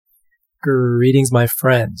Greetings, my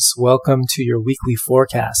friends. Welcome to your weekly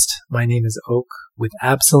forecast. My name is Oak with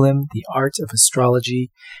Absalom, the art of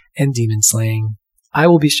astrology and demon slaying. I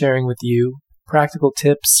will be sharing with you practical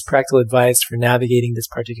tips, practical advice for navigating this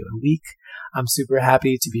particular week. I'm super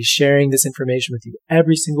happy to be sharing this information with you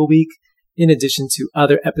every single week, in addition to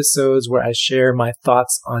other episodes where I share my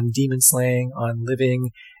thoughts on demon slaying, on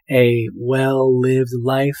living a well-lived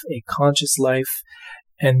life, a conscious life,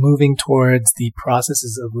 and moving towards the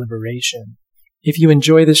processes of liberation. If you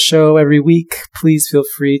enjoy this show every week, please feel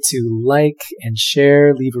free to like and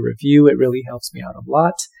share, leave a review. It really helps me out a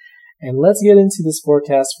lot. And let's get into this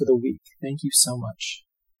forecast for the week. Thank you so much.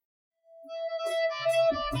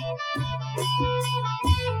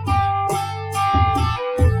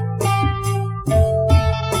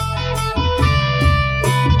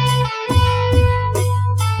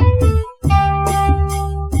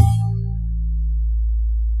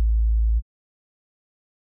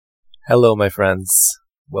 Hello, my friends.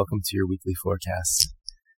 Welcome to your weekly forecast.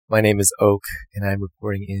 My name is Oak, and I'm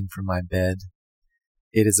reporting in from my bed.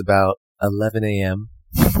 It is about 11 a.m.,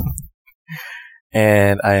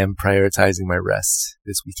 and I am prioritizing my rest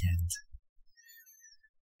this weekend.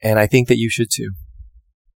 And I think that you should too.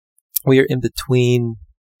 We are in between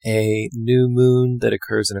a new moon that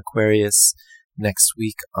occurs in Aquarius next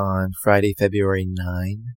week on Friday, February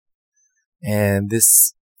 9. And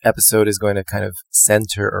this episode is going to kind of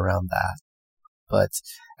center around that. But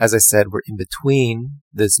as I said, we're in between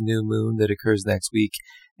this new moon that occurs next week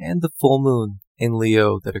and the full moon in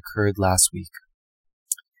Leo that occurred last week.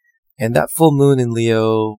 And that full moon in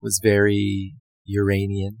Leo was very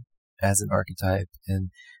Uranian as an archetype.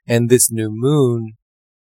 And this new moon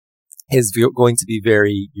is going to be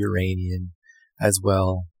very Uranian as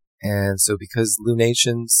well. And so because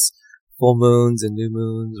lunations, full moons and new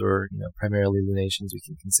moons, or primarily lunations, we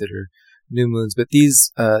can consider new moons. But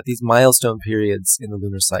these milestone periods in the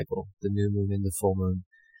lunar cycle, the new moon and the full moon,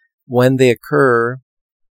 when they occur,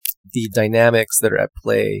 the dynamics that are at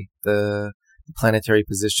play, the planetary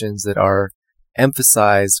positions that are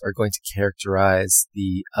emphasized, are going to characterize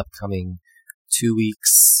the upcoming 2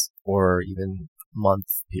 weeks or even month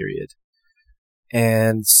period.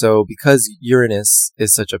 And so, because Uranus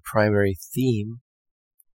is such a primary theme,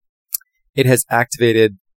 it has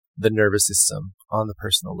activated the nervous system on the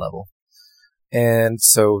personal level. And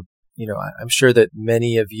so, I'm sure that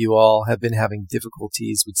many of you all have been having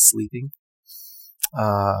difficulties with sleeping.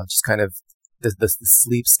 Just kind of the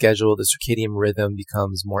sleep schedule, the circadian rhythm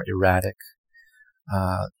becomes more erratic.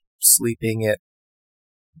 Sleeping at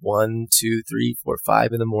 1, 2, 3, 4,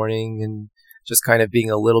 5 in the morning, and just kind of being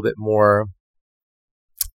a little bit more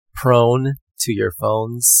prone to your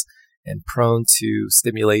phones and prone to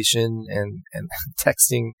stimulation and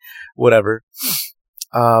texting, whatever.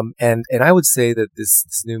 And I would say that this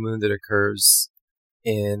new moon that occurs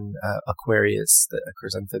in Aquarius, that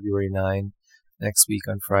occurs on February 9, next week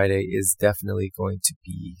on Friday, is definitely going to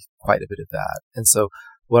be quite a bit of that. And so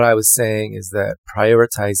what I was saying is that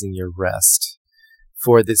prioritizing your rest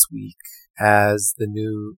for this week as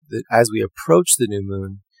we approach the new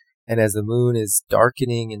moon, and as the moon is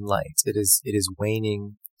darkening in light, it is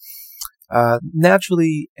waning.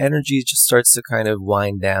 Naturally, energy just starts to kind of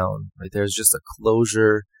wind down, right? There's just a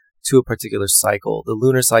closure to a particular cycle. The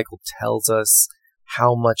lunar cycle tells us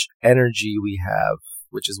how much energy we have,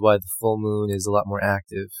 which is why the full moon is a lot more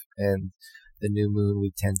active, and the new moon,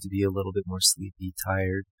 we tend to be a little bit more sleepy,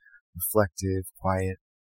 tired, reflective, quiet,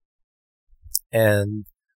 and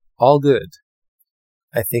all good.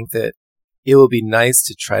 I think that it will be nice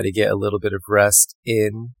to try to get a little bit of rest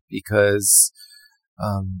in, because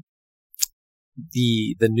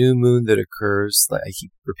the new moon that occurs, like I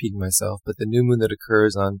keep repeating myself, but the new moon that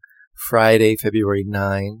occurs on Friday, February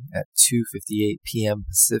 9 at 2:58 p.m.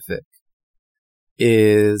 Pacific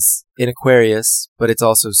is in Aquarius, but it's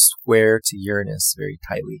also square to Uranus very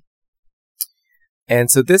tightly. And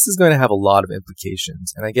so this is going to have a lot of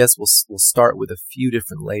implications, and I guess we'll start with a few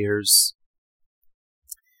different layers.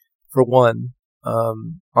 For one,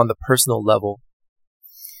 on the personal level,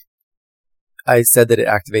 I said that it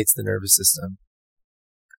activates the nervous system.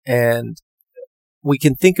 And we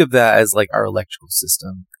can think of that as like our electrical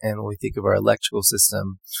system. And when we think of our electrical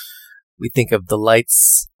system, we think of the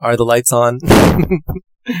lights. Are the lights on?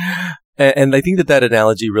 And I think that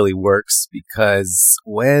analogy really works, because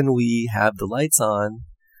when we have the lights on,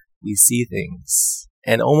 we see things.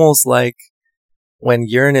 And almost like when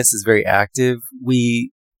Uranus is very active,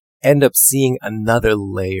 we end up seeing another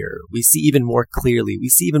layer. We see even more clearly. We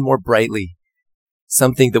see even more brightly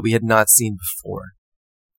something that we had not seen before.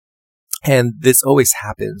 And this always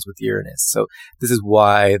happens with Uranus. So this is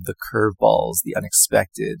why the curveballs, the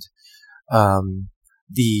unexpected,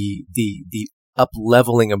 the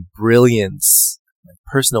up-leveling of brilliance,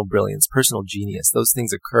 personal genius. Those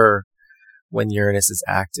things occur when Uranus is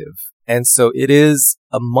active. And so it is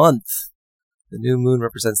a month. The new moon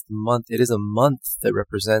represents the month. It is a month that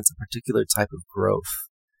represents a particular type of growth.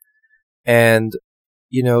 And,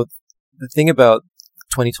 the thing about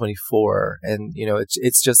 2024, and,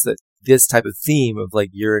 it's just that this type of theme of like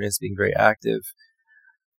Uranus being very active,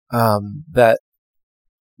 that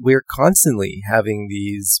we're constantly having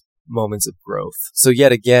these moments of growth. So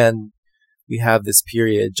yet again, we have this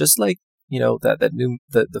period, just like,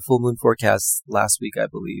 the full moon forecast last week, I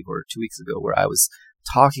believe, or 2 weeks ago, where I was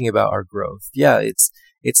talking about our growth. Yeah,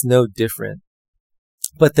 it's no different.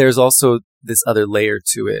 But there's also this other layer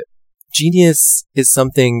to it. Genius is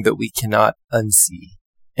something that we cannot unsee.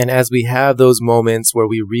 And as we have those moments where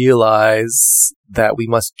we realize that we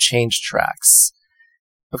must change tracks,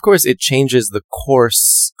 of course, it changes the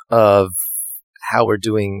course of how we're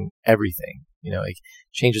doing everything. It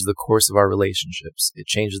changes the course of our relationships. It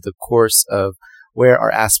changes the course of where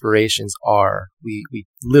our aspirations are. We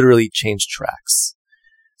literally change tracks.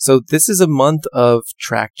 So this is a month of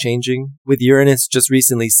track changing, with Uranus just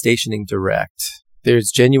recently stationing direct.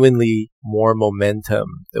 There's genuinely more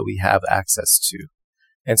momentum that we have access to.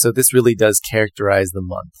 And so this really does characterize the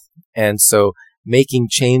month. And so making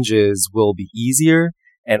changes will be easier.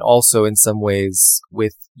 And also in some ways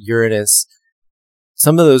with Uranus,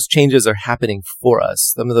 some of those changes are happening for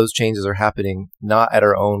us. Some of those changes are happening not at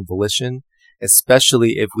our own volition,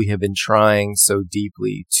 especially if we have been trying so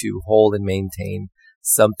deeply to hold and maintain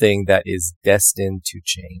something that is destined to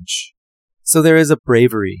change. So there is a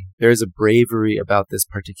bravery. There is a bravery about this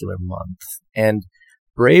particular month. And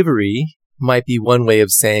bravery might be one way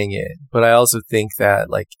of saying it, but I also think that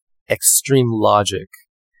like extreme logic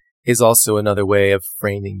is also another way of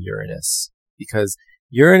framing Uranus, because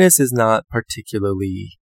Uranus is not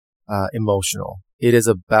particularly emotional. It is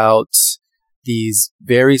about these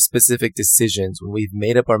very specific decisions when we've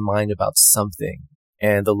made up our mind about something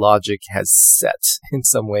and the logic has set in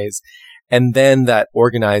some ways. And then that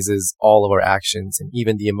organizes all of our actions, and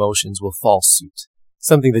even the emotions will follow suit.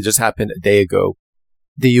 Something that just happened a day ago.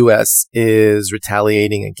 The U.S. is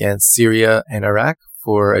retaliating against Syria and Iraq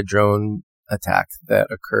for a drone attack that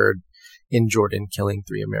occurred in Jordan, killing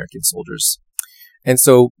 3 American soldiers. And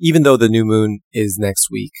so even though the new moon is next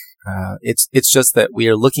week, it's just that we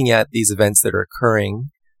are looking at these events that are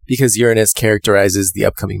occurring because Uranus characterizes the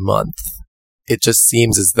upcoming month. It just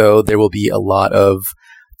seems as though there will be a lot of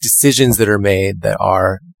decisions that are made that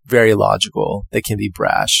are very logical, that can be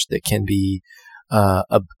brash, that can be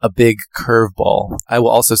a big curveball. I will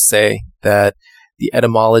also say that the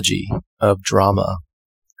etymology of drama,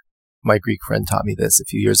 my Greek friend taught me this a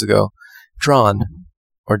few years ago, drawn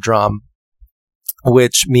or dram,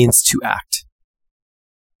 which means to act.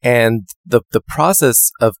 And the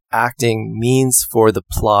process of acting means for the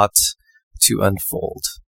plot to unfold.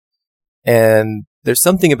 And there's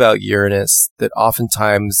something about Uranus that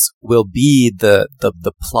oftentimes will be the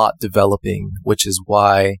plot developing, which is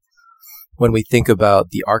why when we think about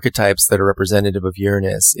the archetypes that are representative of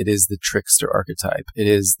Uranus, it is the trickster archetype. It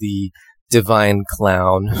is the divine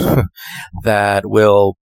clown that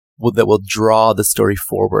will draw the story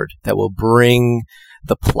forward, that will bring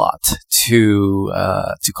the plot to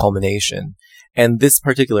culmination. And this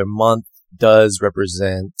particular month does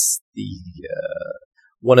represent the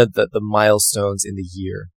one of the milestones in the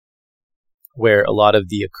year, where a lot of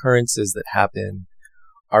the occurrences that happen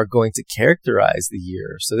are going to characterize the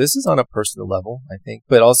year. So this is on a personal level, I think,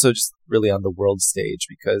 but also just really on the world stage,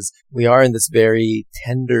 because we are in this very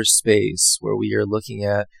tender space where we are looking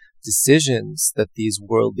at decisions that these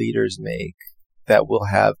world leaders make that will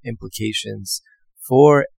have implications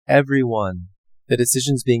for everyone. The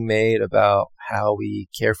decisions being made about how we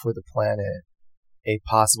care for the planet, a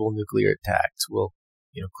possible nuclear attack will,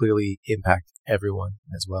 clearly impact everyone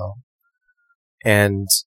as well. And,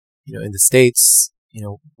 in the States,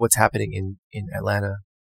 what's happening in Atlanta,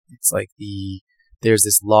 it's like there's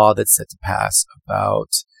this law that's set to pass about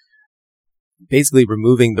basically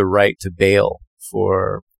removing the right to bail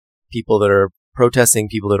for people that are protesting,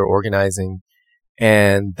 people that are organizing.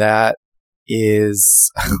 And that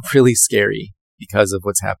is really scary because of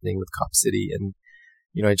what's happening with Cop City. And,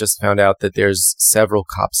 I just found out that there's several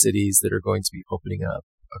cop cities that are going to be opening up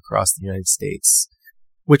across the United States,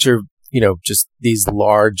 which are, just these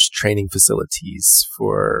large training facilities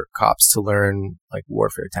for cops to learn like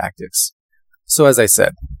warfare tactics. So as I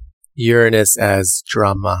said, Uranus as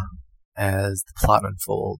drama, as the plot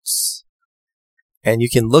unfolds. And you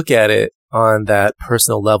can look at it on that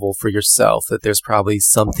personal level for yourself, that there's probably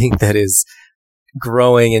something that is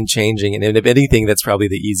growing and changing. And if anything, that's probably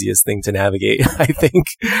the easiest thing to navigate, I think.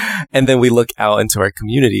 And then we look out into our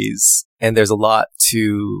communities, and there's a lot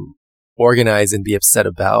to organize and be upset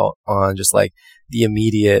about on just like the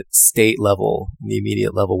immediate state level, the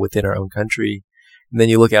immediate level within our own country. And then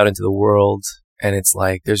you look out into the world, and it's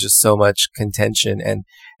like there's just so much contention,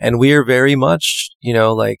 and we are very much,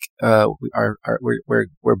 we're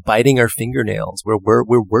biting our fingernails. We're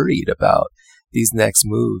worried about these next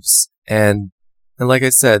moves, and like I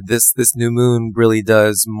said, this new moon really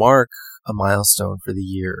does mark a milestone for the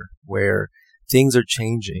year where things are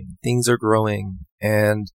changing, things are growing,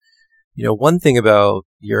 and one thing about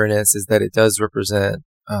Uranus is that it does represent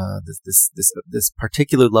this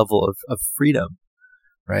particular level of freedom.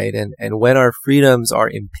 Right. And when our freedoms are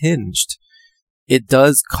impinged, it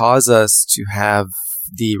does cause us to have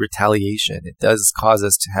the retaliation. It does cause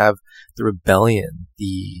us to have the rebellion,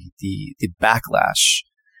 the backlash.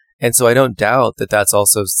 And so I don't doubt that that's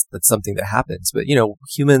something that happens. But,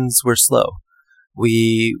 humans, we're slow.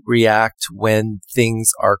 We react when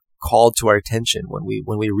things are called to our attention, when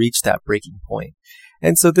we reach that breaking point.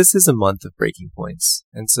 And so this is a month of breaking points.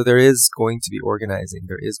 And so there is going to be organizing.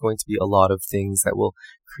 There is going to be a lot of things that will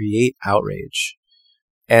create outrage.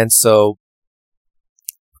 And so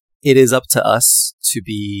it is up to us to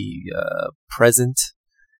be present.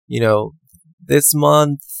 This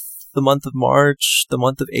month, the month of March, the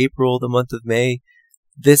month of April, the month of May,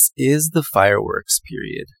 this is the fireworks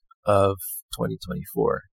period of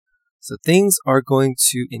 2024. So things are going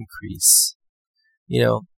to increase.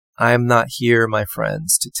 I'm not here, my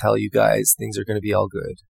friends, to tell you guys things are going to be all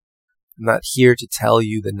good. I'm not here to tell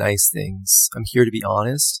you the nice things. I'm here to be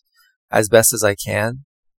honest as best as I can.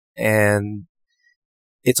 And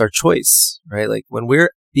it's our choice, right? Like when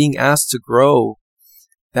we're being asked to grow,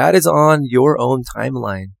 that is on your own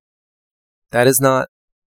timeline. That is not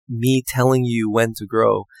me telling you when to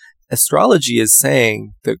grow. Astrology is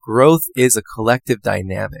saying that growth is a collective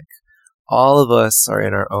dynamic. All of us are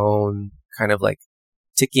in our own kind of like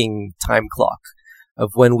ticking time clock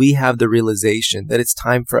of when we have the realization that it's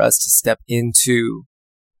time for us to step into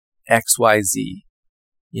XYZ.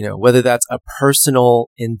 Whether that's a personal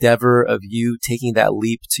endeavor of you taking that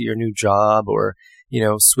leap to your new job or,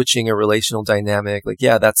 switching a relational dynamic. Like,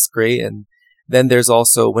 yeah, that's great. And then there's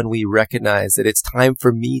also when we recognize that it's time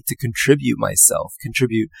for me to contribute myself,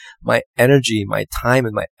 contribute my energy, my time,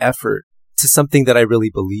 and my effort to something that I really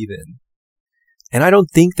believe in. And I don't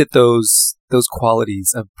think that those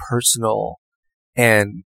qualities of personal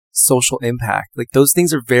and social impact, like those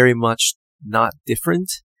things are very much not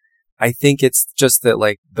different. I think it's just that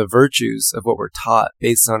like the virtues of what we're taught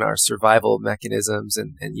based on our survival mechanisms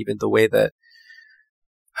and even the way that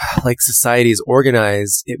like society is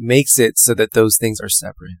organized, it makes it so that those things are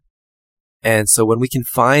separate. And so when we can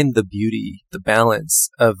find the beauty, the balance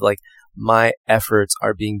of like my efforts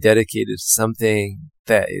are being dedicated to something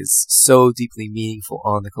that is so deeply meaningful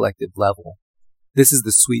on the collective level, this is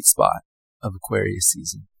the sweet spot of Aquarius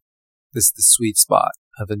season. This is the sweet spot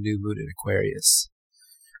of a new moon in Aquarius.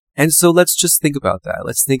 And so let's just think about that.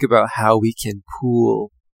 Let's think about how we can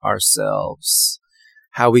pool ourselves,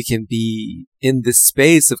 how we can be in this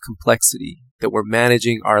space of complexity, that we're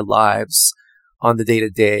managing our lives on the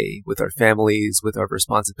day-to-day with our families, with our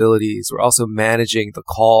responsibilities. We're also managing the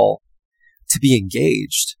call to be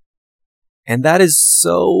engaged. And that is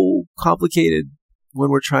so complicated when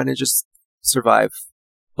we're trying to just survive.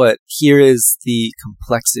 But here is the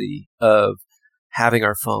complexity of having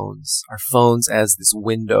our phones as this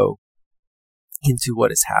window into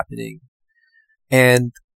what is happening.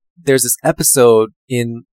 And there's this episode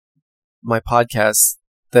in my podcast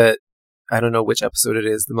that I don't know which episode it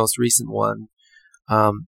is, the most recent one.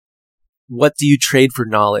 What do you trade for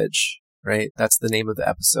knowledge? Right? That's the name of the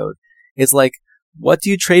episode. It's like, what do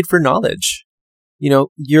you trade for knowledge?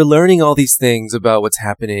 You're learning all these things about what's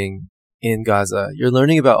happening in Gaza. You're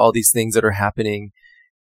learning about all these things that are happening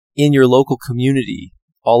in your local community,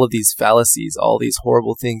 all of these fallacies, all these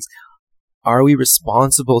horrible things. Are we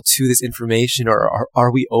responsible to this information, or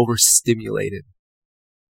are we overstimulated?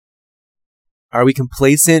 Are we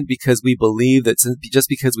complacent because we believe that just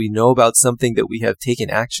because we know about something that we have taken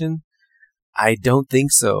action? I don't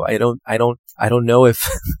think so. I don't know if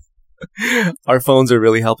our phones are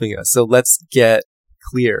really helping us. So let's get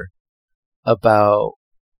clear about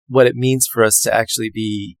what it means for us to actually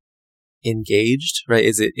be engaged, right?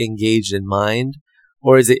 Is it engaged in mind,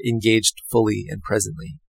 or is it engaged fully and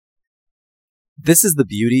presently? This is the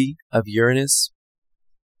beauty of Uranus,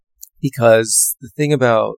 because the thing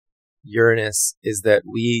about Uranus is that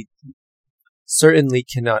we certainly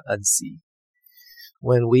cannot unsee.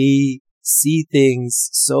 When we see things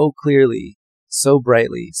so clearly, so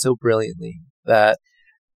brightly, so brilliantly that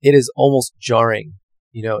it is almost jarring.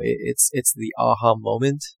 It's the aha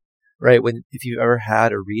moment, right? If you've ever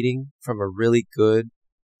had a reading from a really good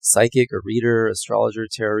psychic or reader, astrologer,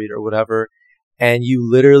 tarot reader, or whatever, and you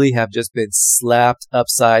literally have just been slapped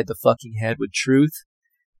upside the fucking head with truth,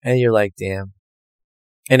 and you're like, damn.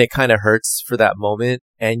 And it kind of hurts for that moment,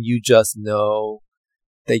 and you just know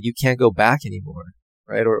that you can't go back anymore,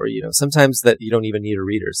 right? Or sometimes that you don't even need a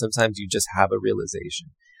reader. Sometimes you just have a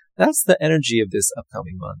realization. That's the energy of this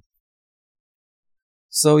upcoming month.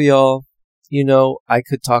 So y'all, I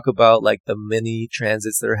could talk about like the mini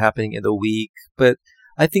transits that are happening in the week, but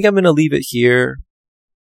I think I'm going to leave it here.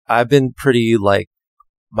 I've been pretty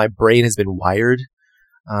my brain has been wired.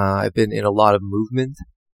 I've been in a lot of movement.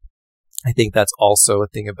 I think that's also a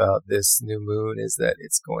thing about this new moon, is that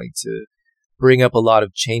it's going to bring up a lot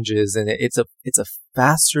of changes, and it's a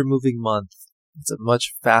faster moving month. It's a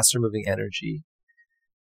much faster moving energy.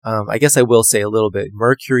 I guess I will say a little bit.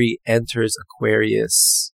 Mercury enters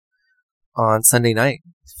Aquarius on Sunday night,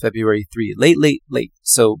 February 3. Late.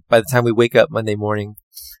 So by the time we wake up Monday morning,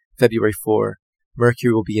 February 4,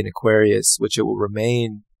 Mercury will be in Aquarius, which it will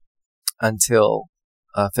remain until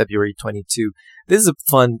February 22. This is a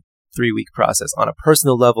fun 3-week process. On a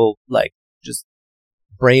personal level, just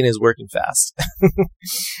brain is working fast.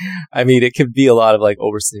 I mean, it could be a lot of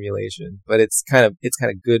overstimulation, but it's kind of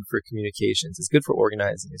good for communications. It's good for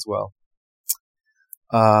organizing as well.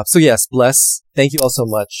 So yes, bless. Thank you all so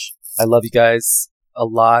much. I love you guys a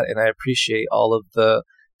lot, and I appreciate all of the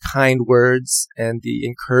kind words and the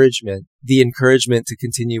encouragement to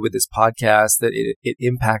continue with this podcast, that it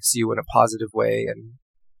impacts you in a positive way. And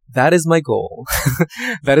that is my goal.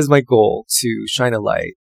 That is my goal, to shine a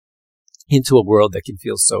light into a world that can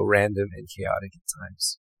feel so random and chaotic at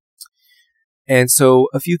times. And so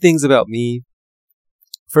a few things about me.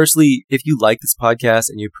 Firstly, if you like this podcast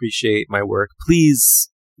and you appreciate my work, please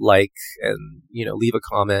and leave a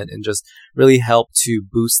comment and just really help to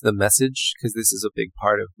boost the message, because this is a big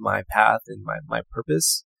part of my path and my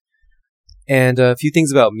purpose. And a few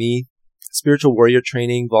things about me. Spiritual Warrior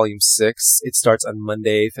Training Volume 6. It starts on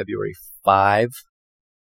Monday, February 5.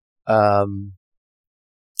 And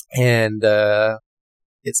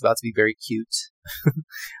it's about to be very cute.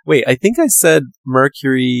 Wait, I think I said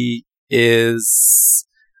Mercury is,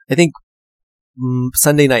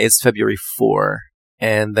 Sunday night is February 4,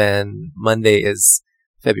 and then Monday is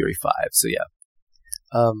February 5. So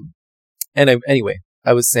yeah. Anyway,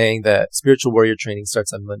 I was saying that Spiritual Warrior Training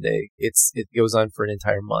starts on Monday. It goes on for an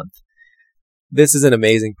entire month. This is an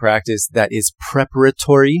amazing practice that is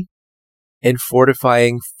preparatory and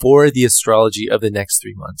fortifying for the astrology of the next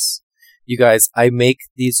 3 months. You guys, I make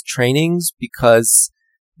these trainings because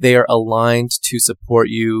they are aligned to support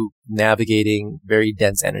you navigating very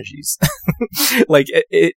dense energies.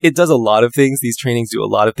 It does a lot of things. These trainings do a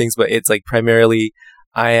lot of things, but it's primarily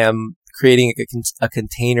I am creating a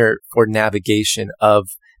container for navigation of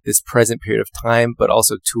this present period of time, but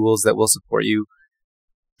also tools that will support you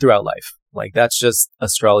throughout life. That's just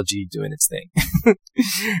astrology doing its thing.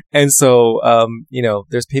 And so,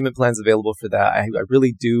 there's payment plans available for that. I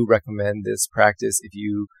really do recommend this practice if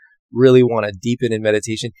you really want to deepen in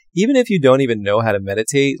meditation. Even if you don't even know how to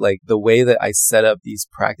meditate, the way that I set up these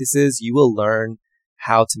practices, you will learn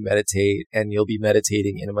how to meditate, and you'll be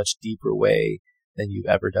meditating in a much deeper way than you've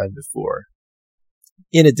ever done before.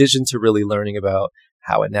 In addition to really learning about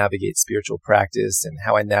how I navigate spiritual practice and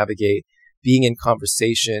how I navigate being in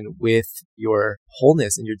conversation with your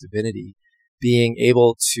wholeness and your divinity, being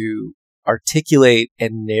able to articulate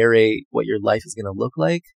and narrate what your life is going to look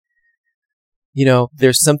like.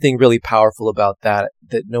 There's something really powerful about that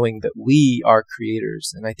knowing that we are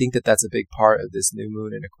creators. And I think that that's a big part of this new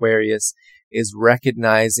moon in Aquarius, is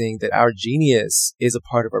recognizing that our genius is a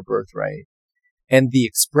part of our birthright. And the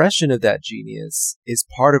expression of that genius is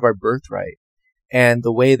part of our birthright. And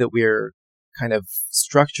the way that we're kind of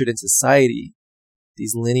structured in society,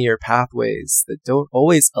 these linear pathways that don't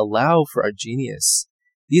always allow for our genius,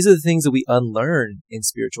 these are the things that we unlearn in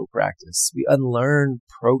spiritual practice. We unlearn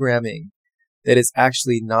programming that is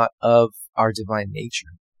actually not of our divine nature.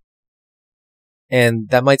 And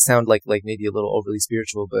that might sound like maybe a little overly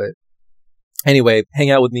spiritual, but anyway,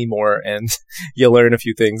 hang out with me more and you'll learn a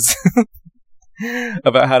few things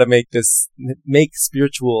about how to make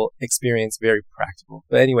spiritual experience very practical.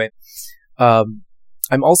 But anyway,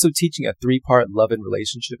 I'm also teaching a 3-part love and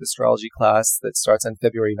relationship astrology class that starts on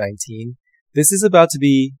February 19. This is about to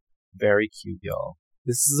be very cute, y'all.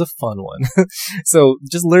 This is a fun one. So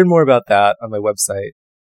just learn more about that on my website,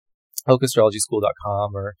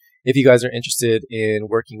 oakastrologyschool.com, or If you guys are interested in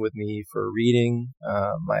working with me for a reading,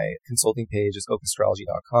 my consulting page is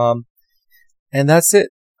okastrology.com. And that's it.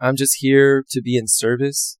 I'm just here to be in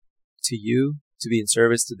service to you, to be in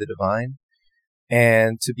service to the divine,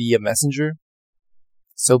 and to be a messenger.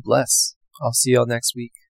 So bless. I'll see y'all next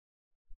week.